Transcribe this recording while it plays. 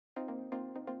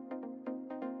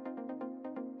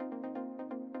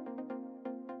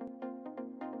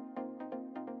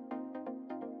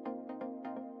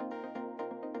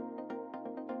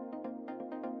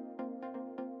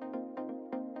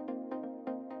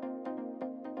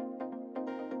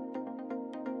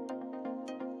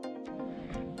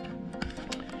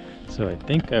So I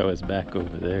think I was back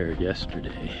over there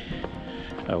yesterday.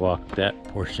 I walked that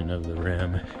portion of the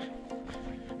rim,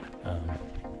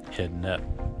 heading up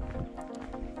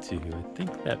to, I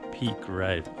think, that peak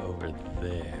right over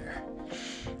there.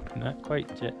 Not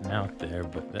quite jetting out there,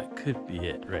 but that could be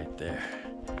it right there.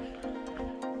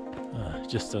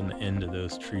 Just on the end of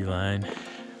those tree line,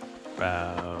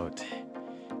 about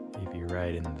maybe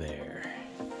right in there.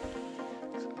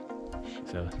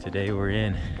 So today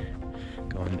we're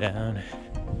going down.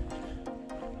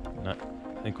 I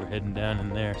think we're heading down in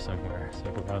there somewhere. So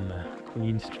we're on the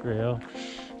Queens Trail,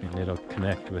 and it'll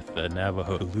connect with the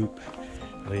Navajo Loop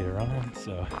later on.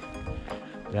 So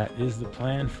that is the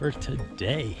plan for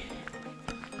today.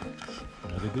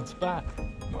 Another good spot,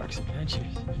 Mark's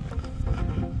Adventures.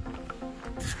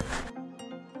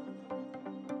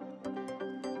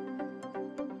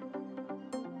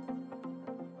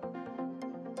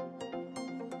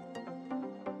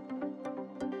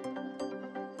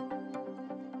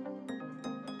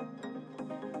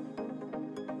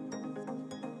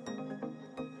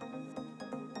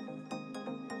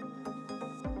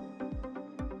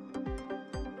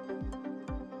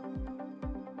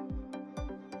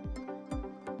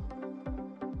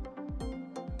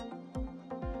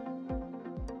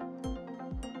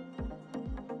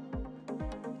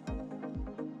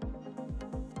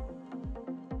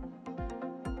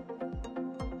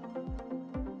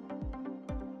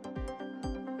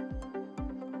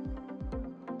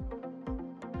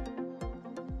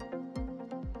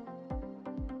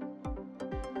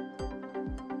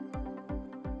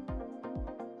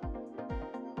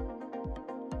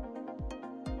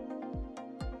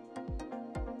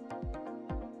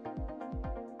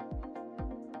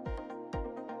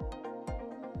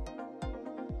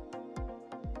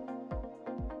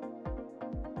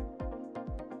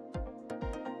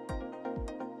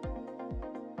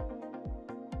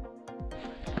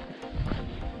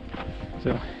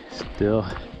 So, still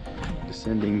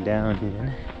descending down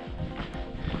in.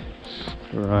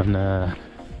 We're on, it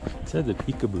said the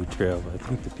Peekaboo Trail, but I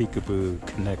think the Peekaboo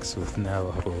connects with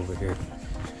Navajo over here.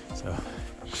 So,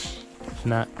 if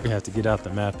not, we have to get out the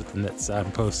map at the net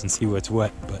signpost and see what's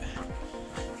what, but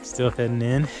still heading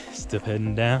in, still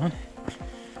heading down.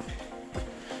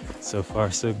 So far,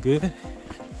 so good. I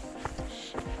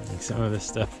think some of this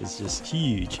stuff is just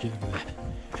huge.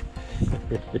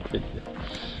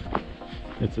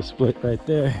 It's a split right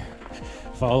there.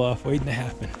 Fall off waiting to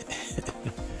happen.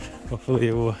 Hopefully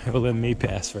it will let me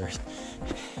pass first.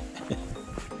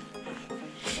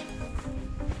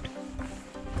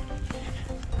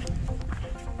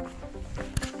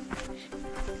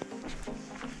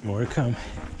 More to come.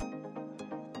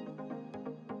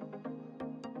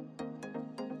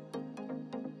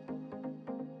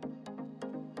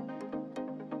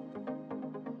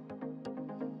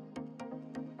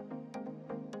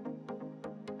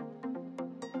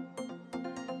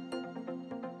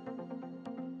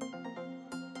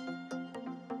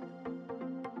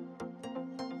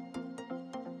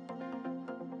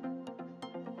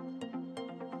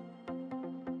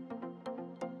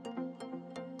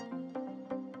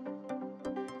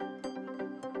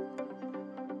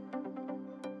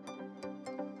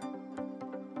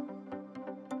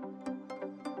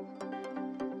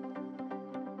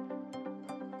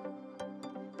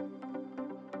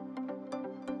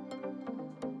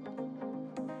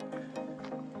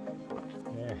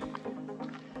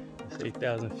 It's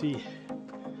 8,000 feet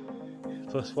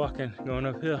plus walking, going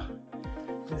uphill.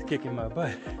 It's kicking my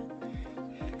butt.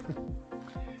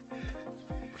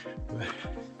 But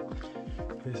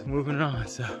it's moving on,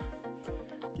 so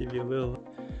give you a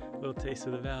little taste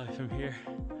of the valley from here.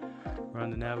 We're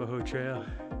on the Navajo Trail,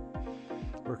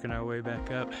 working our way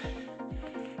back up.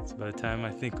 So by the time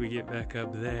I think we get back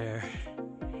up there,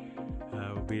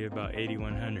 we'll be about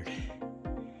 8,100.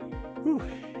 Whew.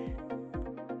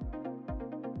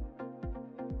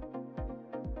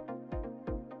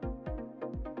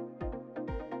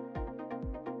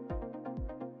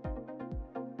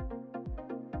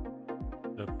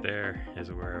 Up there is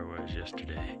where I was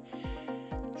yesterday.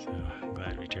 So I'm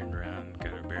glad we turned around and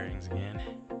got our bearings again.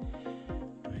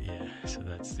 But yeah, so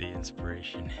that's the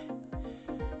inspiration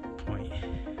point.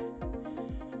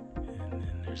 And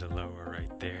then there's a lower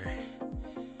right there.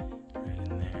 Right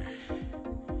in there.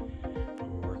 But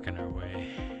we're working our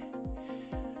way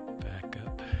back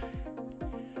up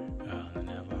on the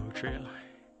Navajo Trail.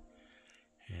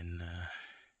 And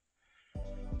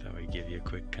thought we'd give you a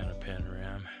quick kind of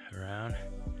panorama around.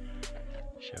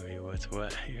 Show you what's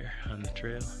what here on the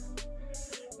trail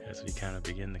as we kind of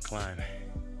begin the climb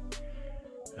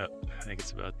up. I think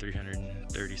it's about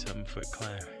 330 something foot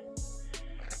climb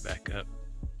back up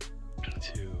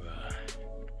to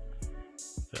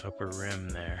the upper rim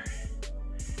there,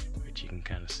 which you can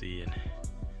kind of see in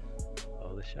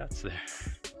all the shots there.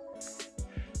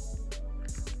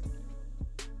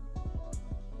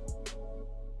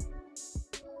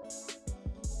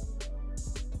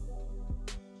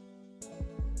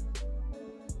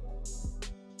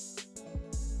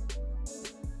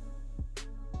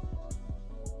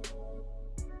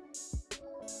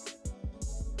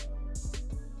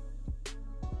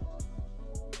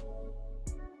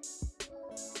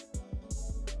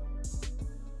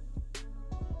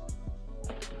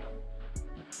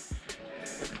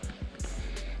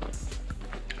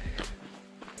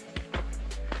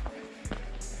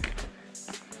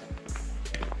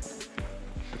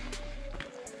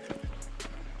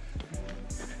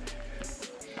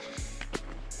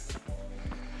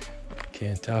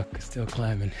 Can't talk, still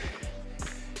climbing.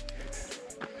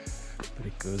 But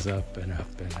it goes up and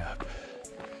up and up.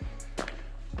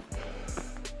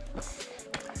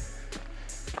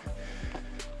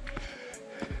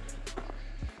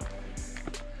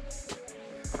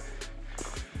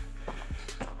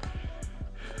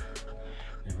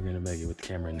 Never gonna make it with the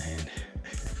camera in hand.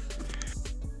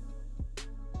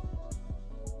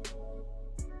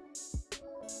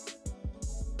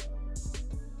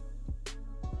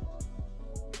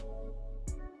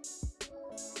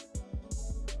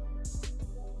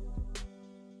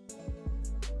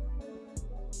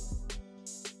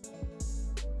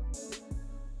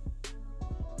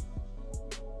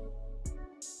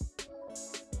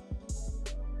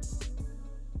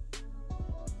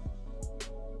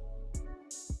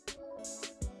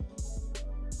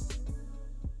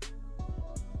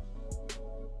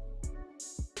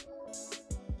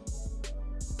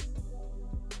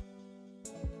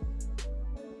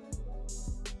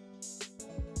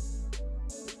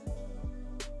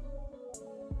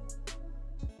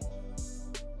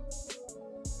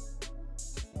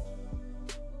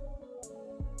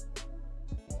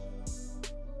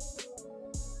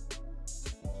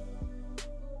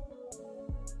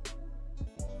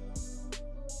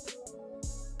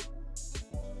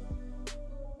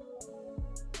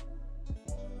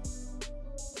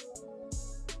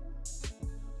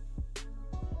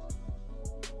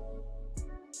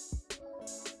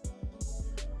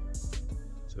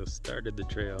 So started the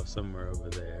trail somewhere over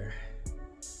there,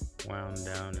 wound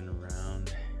down and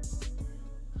around,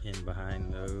 in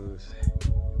behind those,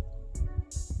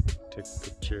 took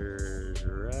pictures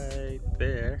right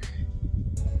there,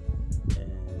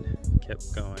 and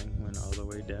kept going, went all the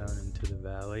way down into the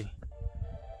valley,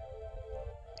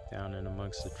 down in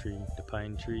amongst the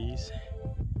pine trees,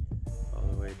 all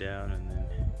the way down, and then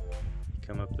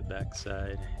come up the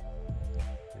backside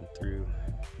and through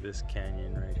this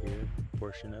canyon right here,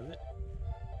 portion of it.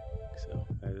 So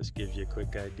this gives you a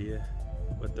quick idea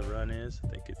what the run is. I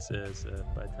think it says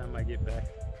by the time I get back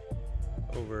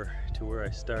over to where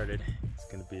I started, it's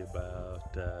going to be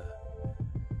about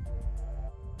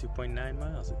 2.9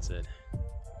 miles, it said.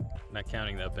 Not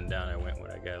counting the up and down I went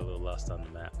when I got a little lost on the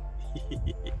map.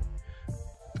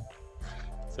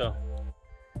 So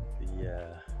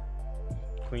the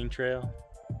Queen Trail,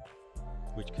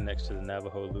 which connects to the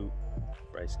Navajo Loop,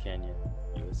 Bryce Canyon,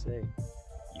 USA,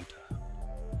 Utah.